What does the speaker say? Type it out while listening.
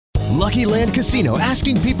Lucky Land Casino,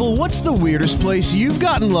 asking people, what's the weirdest place you've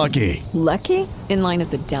gotten lucky? Lucky? In line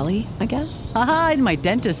at the deli, I guess? Aha, in my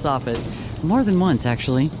dentist's office. More than once,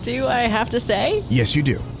 actually. Do I have to say? Yes, you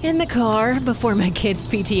do. In the car before my kids'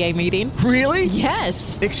 PTA meeting. Really?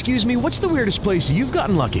 Yes. Excuse me, what's the weirdest place you've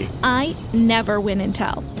gotten lucky? I never win and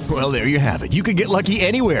tell. Well, there you have it. You can get lucky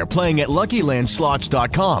anywhere, playing at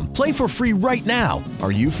LuckyLandSlots.com. Play for free right now.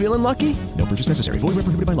 Are you feeling lucky? No purchase necessary. Void where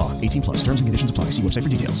prohibited by law. 18 plus. Terms and conditions apply. See website for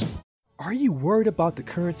details. Are you worried about the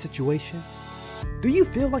current situation? Do you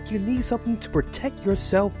feel like you need something to protect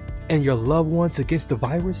yourself and your loved ones against the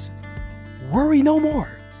virus? Worry no more.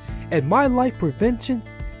 At My Life Prevention,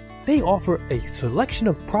 they offer a selection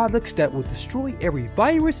of products that will destroy every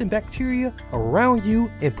virus and bacteria around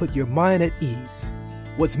you and put your mind at ease.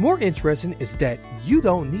 What's more interesting is that you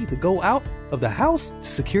don't need to go out of the house to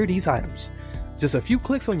secure these items. Just a few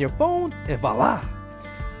clicks on your phone and voila!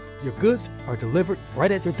 Your goods are delivered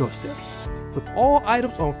right at your doorsteps. With all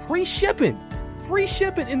items on free shipping! Free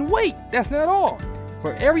shipping, and wait, that's not all!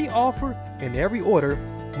 For every offer and every order,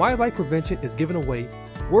 My Life Prevention is giving away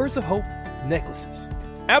Words of Hope necklaces.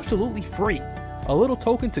 Absolutely free. A little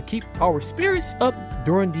token to keep our spirits up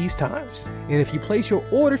during these times. And if you place your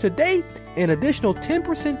order today, an additional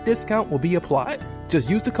 10% discount will be applied. Just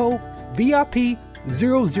use the code VIP002.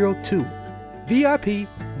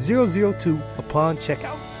 VIP002 upon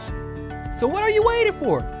checkout. So what are you waiting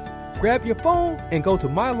for? Grab your phone and go to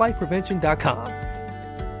mylifeprevention.com.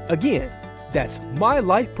 Again, that's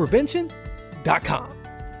mylifeprevention.com.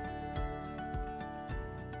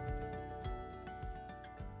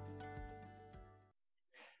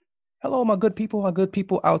 Hello, my good people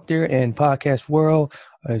out there in podcast world,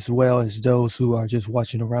 as well as those who are just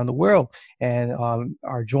watching around the world and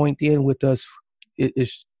are joined in with us. It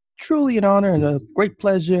is truly an honor and a great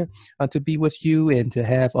pleasure to be with you and to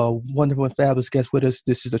have a wonderful and fabulous guest with us.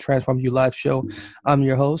 This is the Transform You Live show. I'm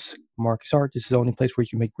your host, Marcus Hart. This is the only place where you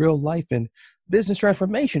can make real life and business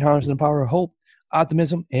transformation, harnessing the power of hope,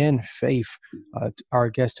 optimism, and faith. Our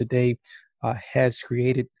guest today has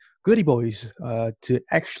created Goodieboyz to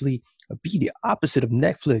actually be the opposite of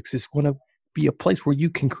Netflix. It's going to be a place where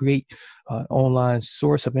you can create an online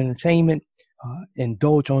source of entertainment,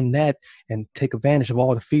 indulge on that, and take advantage of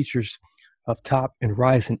all the features of top and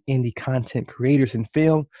rising indie content creators in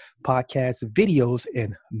film, podcasts, videos,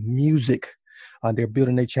 and music. They're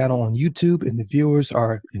building their channel on YouTube, and the viewers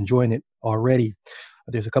are enjoying it already.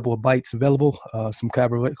 There's a couple of bites available, some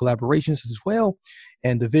collaborations as well,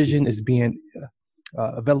 and the vision is being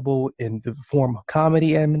available in the form of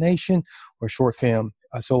comedy, animation, or short film.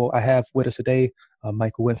 So I have with us today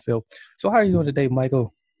Michael Winfield. So how are you doing today,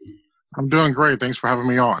 Michael? I'm doing great. Thanks for having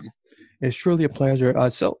me on. It's truly a pleasure. I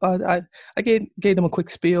gave them a quick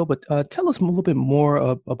spiel, but tell us a little bit more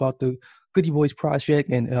about the Goodieboyz project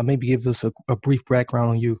and maybe give us a brief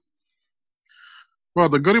background on you. Well,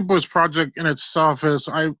 the Goodieboyz project in itself is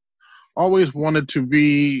I always wanted to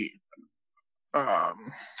be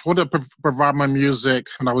provide my music.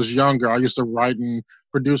 When I was younger, I used to write and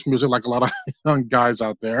produce music like a lot of young guys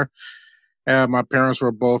out there. And my parents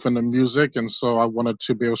were both into music, and so I wanted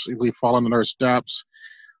to be able to follow in their steps.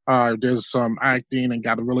 I did some acting and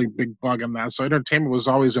got a really big bug in that. So entertainment was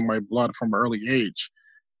always in my blood from an early age.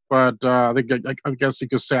 But I guess you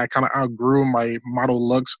could say I kind of outgrew my model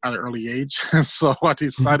looks at an early age. So I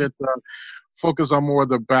decided to focus on more of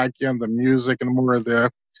the back end, the music, and more of the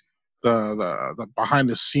behind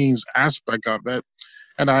the scenes aspect of it.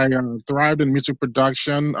 And I thrived in music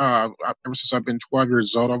production. Ever since I've been 12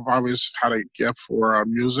 years old, I've always had a gift for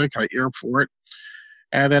music, had an ear for it.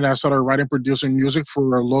 And then I started writing, producing music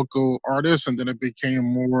for local artists, and then it became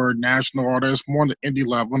more national artists, more on the indie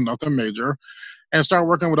level, nothing major. And started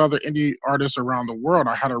working with other indie artists around the world.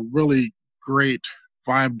 I had a really great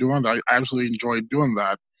vibe doing that. I absolutely enjoyed doing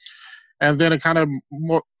that. And then it kind of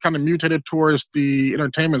mutated towards the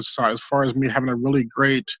entertainment side, as far as me having a really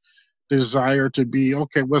great desire to be,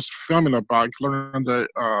 okay, what's filming about? Learn the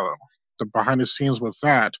behind the scenes with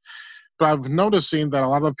that. But I've noticing that a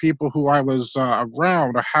lot of people who I was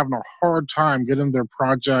around are having a hard time getting their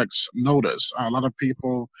projects noticed. A lot of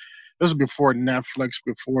people, this is before Netflix,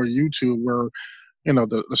 before YouTube, were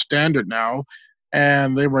the standard now.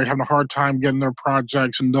 And they were having a hard time getting their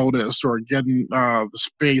projects noticed or getting the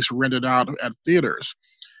space rented out at theaters.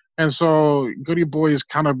 And so Goodieboyz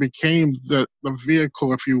kind of became the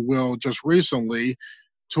vehicle, if you will, just recently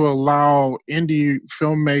to allow indie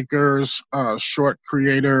filmmakers, short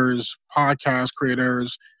creators, podcast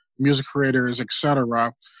creators, music creators,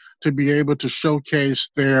 etc., to be able to showcase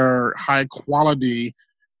their high quality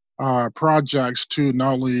projects to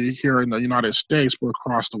not only here in the United States but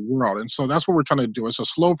across the world. And so that's what we're trying to do. It's a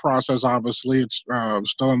slow process, obviously. It's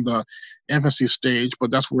still in the infancy stage,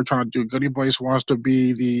 but that's what we're trying to do. Goodieboyz wants to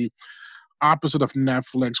be the opposite of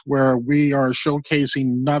Netflix, where we are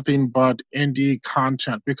showcasing nothing but indie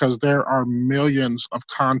content, because there are millions of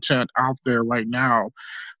content out there right now.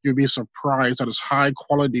 You'd be surprised that it's high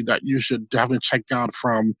quality that you should definitely check out,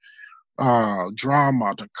 from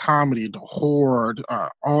drama to comedy to horror,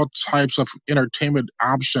 all types of entertainment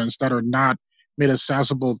options that are not made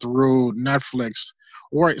accessible through Netflix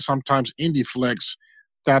or sometimes indie flicks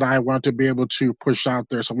that I want to be able to push out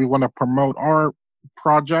there. So we want to promote our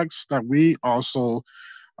projects that we also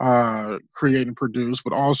create and produce,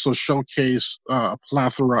 but also showcase a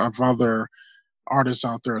plethora of other artists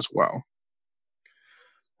out there as well.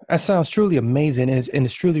 That sounds truly amazing, and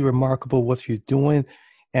it's truly remarkable what you're doing.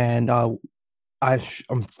 And I'm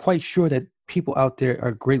quite sure that people out there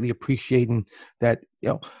are greatly appreciating that.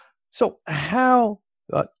 So how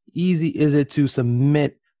easy is it to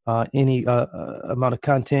submit any amount of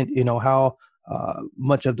content? How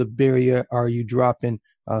much of the barrier are you dropping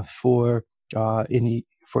for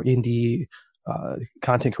indie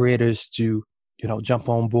content creators to jump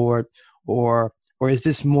on board, or is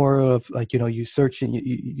this more of like you search and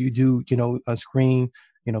you do a screen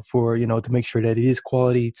for to make sure that it is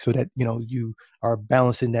quality, so that you are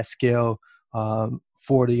balancing that scale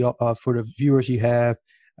for the viewers you have,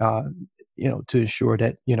 to ensure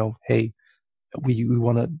that hey, we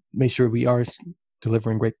want to make sure we are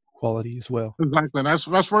delivering great quality as well. Exactly. And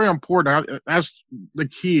that's very important. That's the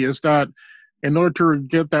key, is that in order to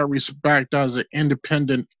get that respect as an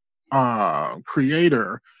independent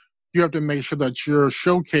creator, you have to make sure that you're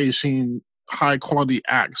showcasing high quality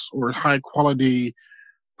acts or high quality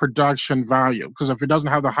production value. Because if it doesn't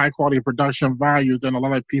have the high quality production value, then a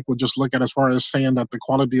lot of people just look at it as far as saying that the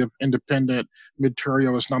quality of independent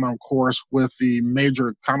material is not on course with the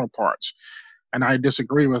major counterparts. And I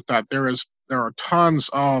disagree with that. There are tons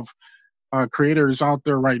of creators out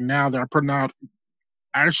there right now that are putting out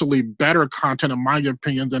actually better content, in my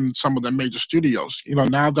opinion, than some of the major studios.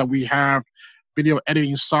 Now that we have video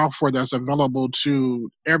editing software that's available to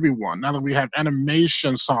everyone, now that we have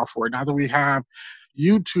animation software, now that we have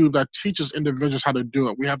YouTube that teaches individuals how to do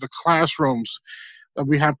it, we have the classrooms,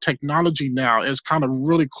 we have technology now. It's kind of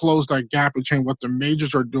really closed that gap between what the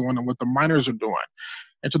majors are doing and what the minors are doing.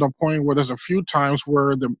 And to the point where there's a few times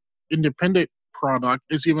where the independent product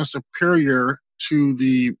is even superior to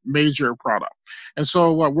the major product. And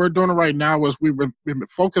so what we're doing right now is we've been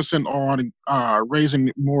focusing on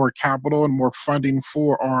raising more capital and more funding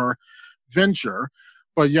for our venture.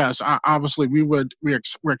 But yes, obviously we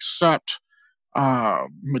accept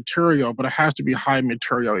material, but it has to be high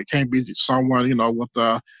material. It can't be someone, with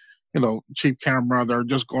a cheap camera. They're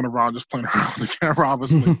just going around just playing around with the camera,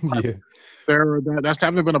 obviously. Yeah. That's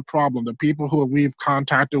definitely been a problem. The people who we've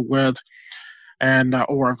contacted with, and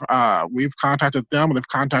or we've contacted them and they've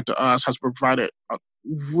contacted us, has provided a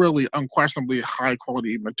really unquestionably high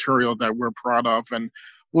quality material that we're proud of, and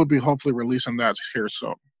we'll be hopefully releasing that here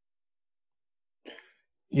soon.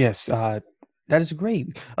 Yes, that is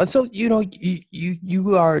great. So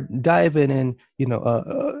you are diving in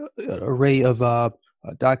an array of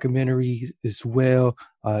documentaries as well.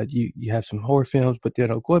 You have some horror films, but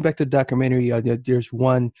going back to the documentary, there's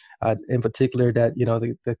one in particular that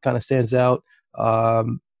that kind of stands out.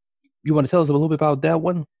 You want to tell us a little bit about that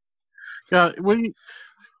one? Yeah,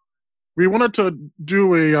 we wanted to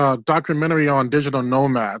do a documentary on digital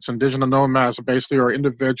nomads, and digital nomads basically are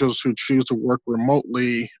individuals who choose to work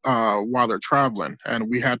remotely while they're traveling. And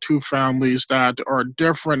we had two families that are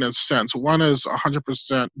different in a sense. One is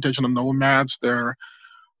 100% digital nomads. They're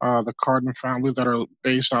the Cardin family that are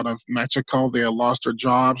based out of Mexico. They had lost their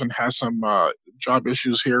jobs and had some job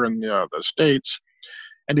issues here in the States,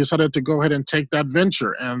 and decided to go ahead and take that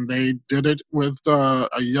venture. And they did it with a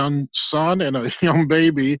young son and a young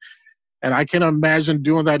baby. And I can't imagine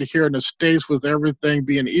doing that here in the States with everything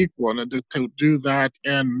being equal. And to do that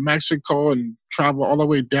in Mexico and travel all the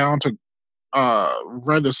way down to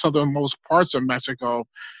right the southernmost parts of Mexico,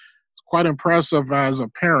 it's quite impressive as a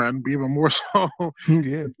parent, but even more so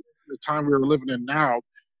Yeah. the time we were living in now.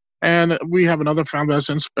 And we have another family that's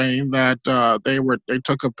in Spain that they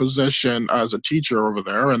took a position as a teacher over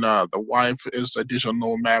there, and the wife is a digital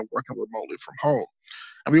nomad working remotely from home.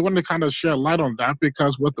 And we wanted to kind of shed light on that,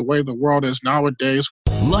 because with the way the world is nowadays.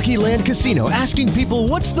 Lucky Land Casino, asking people,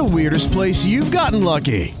 what's the weirdest place you've gotten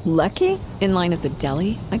lucky? Lucky? In line at the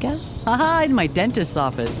deli, I guess? Aha, in my dentist's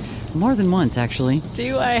office. More than once, actually.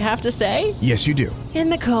 Do I have to say? Yes, you do. In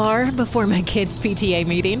the car before my kids' PTA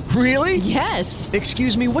meeting. Really? Yes.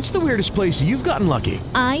 Excuse me, what's the weirdest place you've gotten lucky?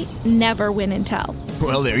 I never win and tell.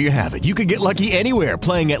 Well, there you have it. You can get lucky anywhere,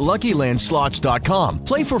 playing at LuckyLandSlots.com.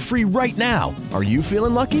 Play for free right now. Are you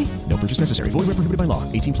feeling lucky? No purchase necessary. Void where prohibited by law.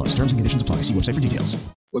 18 plus. Terms and conditions apply. See website for details.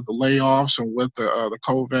 With the layoffs and with the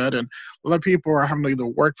COVID, and a lot of people are having to either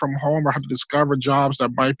work from home or have to discover jobs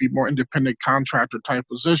that might be more independent contractor type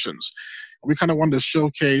positions. We kind of wanted to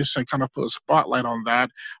showcase and kind of put a spotlight on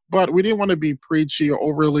that, but we didn't want to be preachy or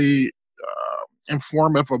overly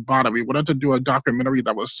informative about it. We wanted to do a documentary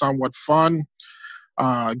that was somewhat fun,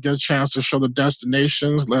 get a chance to show the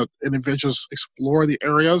destinations, let individuals explore the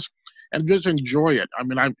areas, and just enjoy it. I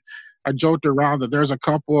mean, I joked around that there's a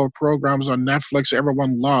couple of programs on Netflix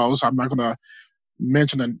everyone loves. I'm not going to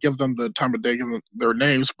mention and give them the time of day, give them their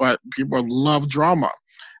names, but people love drama.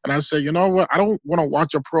 And I say, you know what? I don't want to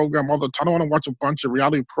watch a program all the time. I don't want to watch a bunch of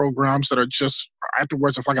reality programs that are just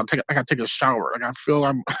afterwards. It's like I got to take a shower. Like I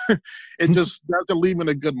feel it just doesn't leave me in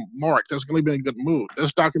a good mark. That's going to be in a good mood.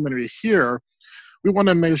 This documentary here, we want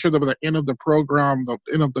to make sure that by the end of the program, the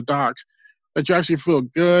end of the doc, that you actually feel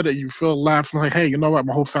good and you feel laughing like, hey, you know what,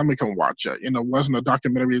 my whole family can watch it. You know, it wasn't a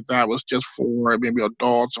documentary that was just for maybe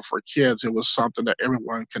adults or for kids. It was something that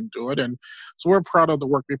everyone can do it. And so we're proud of the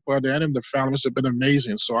work we put in, and the families have been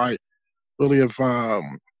amazing. So I really have got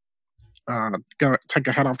to take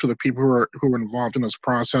a hat off to the people who are involved in this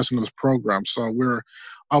process and this program. So we're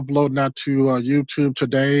uploading that to YouTube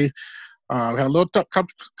today. We had a little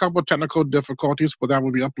couple of technical difficulties, but that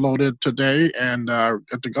will be uploaded today and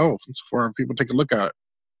good to go for people to take a look at it.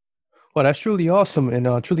 Well, that's truly awesome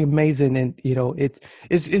and truly amazing. And, you know, it's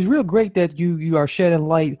real great that you are shedding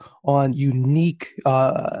light on unique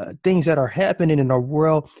things that are happening in our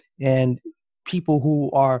world and people who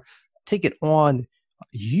are taking on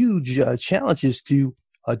huge challenges to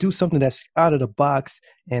do something that's out of the box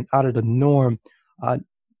and out of the norm.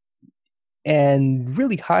 And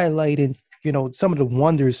really highlighting, you know, some of the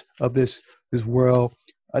wonders of this world.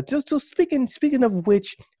 Just so speaking of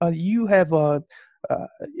which, you have I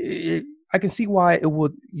can see why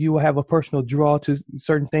you will have a personal draw to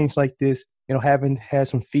certain things like this. You know, having had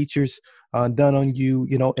some features done on you,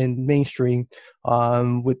 you know, in mainstream,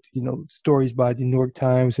 with, you know, stories by the New York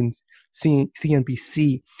Times and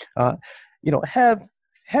CNBC. You know,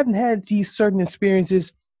 having had these certain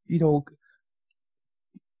experiences, you know,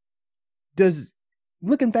 does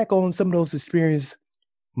looking back on some of those experiences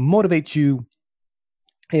motivate you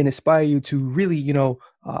and inspire you to really, you know,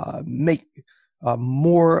 make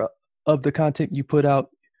more of the content you put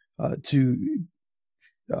out to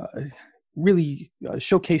really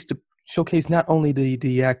showcase not only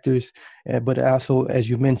the actors, but also, as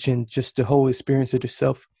you mentioned, just the whole experience of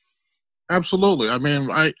yourself? Absolutely. I mean,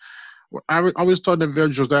 I always tell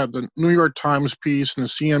individuals that the New York Times piece and the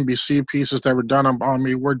CNBC pieces that were done on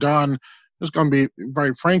me were done. Just going to be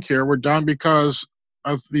very frank here. We're done because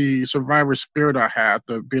of the survivor spirit I had,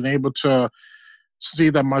 the being able to see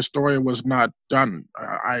that my story was not done.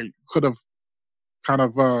 I could have kind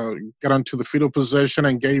of got into the fetal position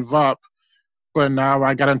and gave up, but now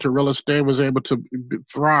I got into real estate, was able to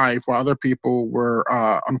thrive while other people were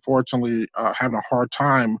unfortunately having a hard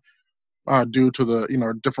time due to the, you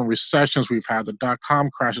know, different recessions we've had, the .com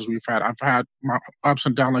crashes we've had. I've had my ups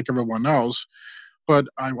and downs like everyone else, but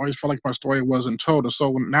I always felt like my story wasn't told. And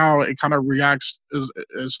so now it kind of reacts,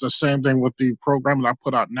 is the same thing with the program that I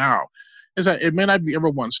put out now, is that it may not be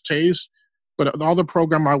everyone's taste, but all the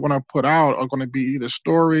program I want to put out are going to be either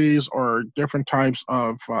stories or different types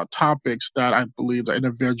of topics that I believe that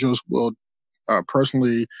individuals will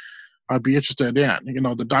personally be interested in. You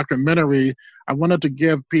know, the documentary, I wanted to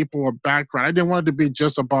give people a background. I didn't want it to be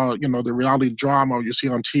just about, you know, the reality drama you see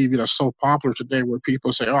on TV that's so popular today, where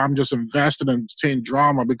people say, oh, I'm just invested in seeing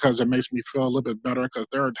drama because it makes me feel a little bit better because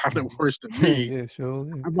they're having it worse than me. Yeah, sure.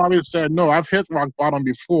 Yeah. I've always said, no, I've hit rock bottom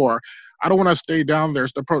before. I don't want to stay down there.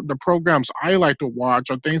 So the programs I like to watch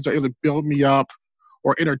are things that either build me up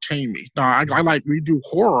or entertain me. Now, we do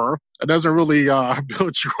horror. It doesn't really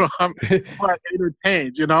build you up, but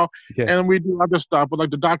entertains, you know? Yes. And we do other stuff. But like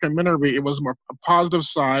the documentary, it was more a positive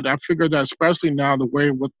side. I figured that especially now, the way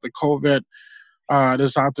with the COVID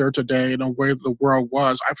that's out there today and the way the world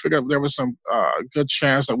was, I figured there was some good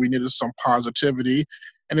chance that we needed some positivity.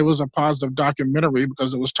 And it was a positive documentary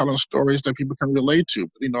because it was telling stories that people can relate to.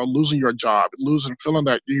 You know, losing your job, feeling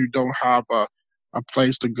that you don't have a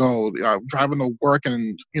place to go, driving to work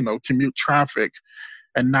and, you know, commute traffic.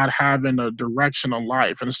 and not having a direction in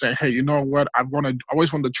life and saying, hey, you know what?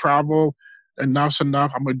 Always wanted to travel. Enough's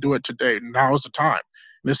enough. I'm going to do it today. Now's the time.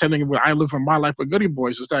 And the same thing when I live in my life with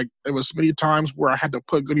Goodieboyz is that there was many times where I had to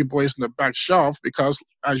put Goodieboyz in the back shelf because,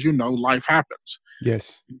 as you know, life happens.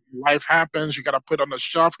 Yes. Life happens. You got to put it on the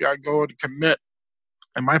shelf. You got to go and commit.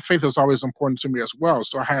 And my faith is always important to me as well.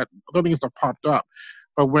 So I had other things that popped up.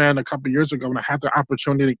 But when a couple of years ago, when I had the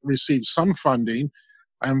opportunity to receive some funding,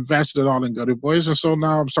 I invested it all in Goodieboyz. And so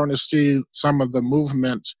now I'm starting to see some of the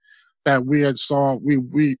movement that we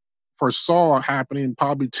foresaw happening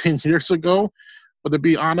probably 10 years ago. But to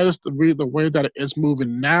be honest, the way that it's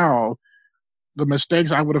moving now, the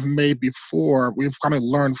mistakes I would have made before, we've kind of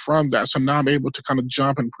learned from that. So now I'm able to kind of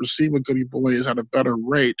jump and proceed with Goodieboyz at a better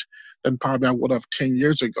rate than probably I would have 10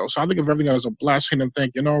 years ago. So I think of everything as a blessing and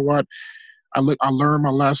think, you know what? I learned my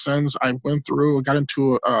lessons. I got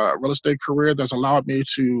into a real estate career that's allowed me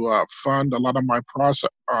to fund a lot of my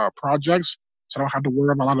projects. So I don't have to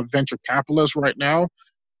worry about a lot of venture capitalists right now.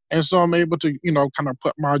 And so I'm able to, kind of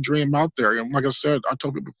put my dream out there. And like I said, I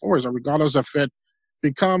told you before, is that regardless if it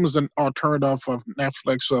becomes an alternative of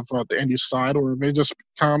Netflix of the indie side, or if it just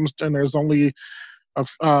becomes and there's only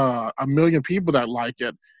a million people that like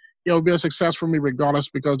it, it'll be a success for me regardless,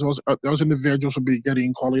 because those individuals will be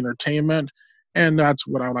getting quality entertainment. And that's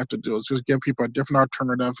what I like to do, is just give people a different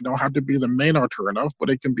alternative. It don't have to be the main alternative, but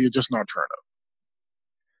it can be just an alternative.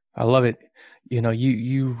 I love it.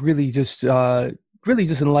 You really just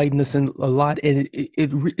enlighten us in a lot, and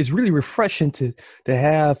it is really refreshing to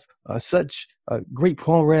have such great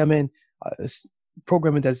programming that's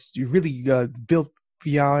really built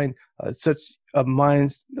behind such a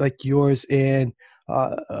mind like yours and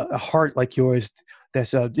a heart like yours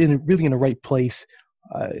that's really in the right place,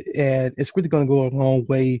 and it's really going to go a long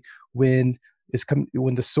way when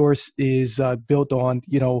the source is built on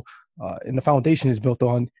and the foundation is built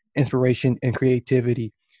on inspiration and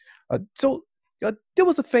creativity. So do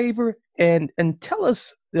us a favor and tell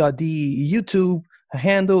us the YouTube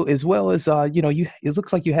handle, as well as it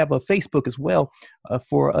looks like you have a Facebook as well,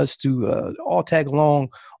 for us to all tag along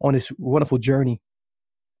on this wonderful journey.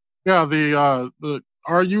 Yeah,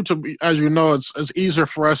 our YouTube, as you know, it's easier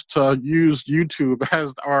for us to use YouTube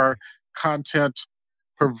as our content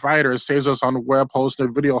provider. It saves us on the web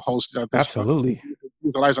hosting, video hosting. Absolutely.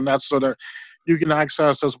 Utilizing that so that you can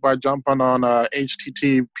access us by jumping on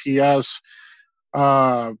https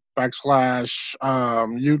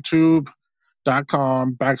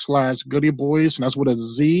youtube.com/Goodieboyz, and that's with a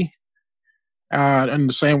Z. And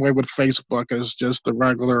the same way with Facebook, is just the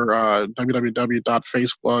regular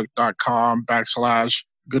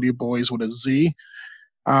www.facebook.com/Goodieboyz with a Z.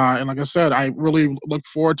 And like I said, I really look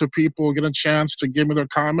forward to people getting a chance to give me their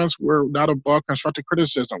comments. We're not above constructive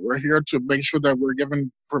criticism. We're here to make sure that we're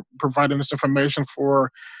providing this information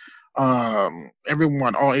for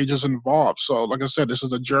everyone, all ages involved. So like I said, this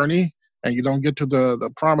is a journey, and you don't get to the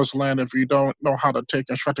promised land if you don't know how to take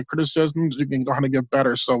constructive criticisms. You can know how to get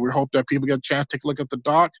better. So we hope that people get a chance to take a look at the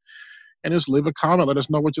doc and just leave a comment. Let us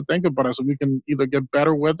know what you think about it, so we can either get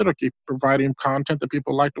better with it or keep providing content that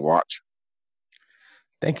people like to watch.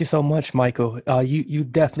 Thank you so much, Michael.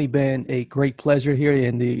 You've definitely been a great pleasure here,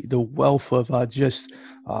 and the wealth of just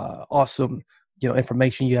awesome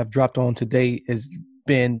information you have dropped on today has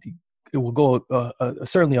been. It will go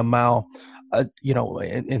certainly a mile, and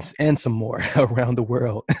some more around the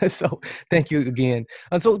world. So thank you again.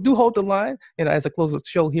 And so do hold the line. And as I close the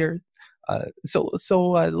show here, so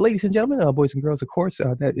ladies and gentlemen, boys and girls, of course,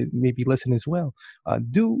 that may be listening as well,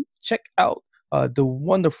 do check out the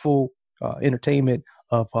wonderful entertainment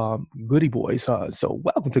of Goodieboyz. So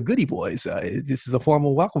welcome to Goodieboyz. This is a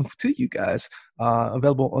formal welcome to you guys.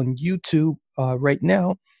 Available on YouTube right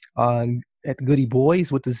now at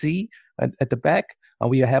Goodieboyz with the Z at the back.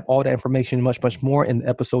 We have all the information, much more in the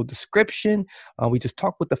episode description. We just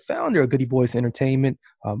talked with the founder of Goodieboyz Entertainment,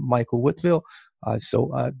 Michael Whitfield.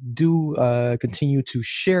 So do continue to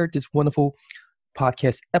share this wonderful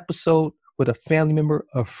podcast episode with a family member,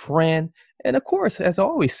 a friend, and of course, as I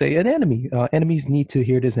always say, an enemy. Enemies need to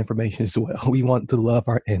hear this information as well. We want to love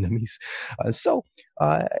our enemies. So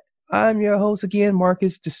I'm your host again,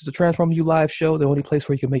 Marcus. This is the Transform You Live show, the only place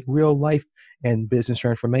where you can make real life and business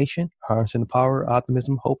transformation, harnessing the power,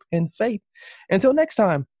 optimism, hope, and faith. Until next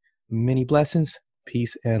time, many blessings,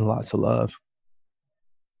 peace, and lots of love.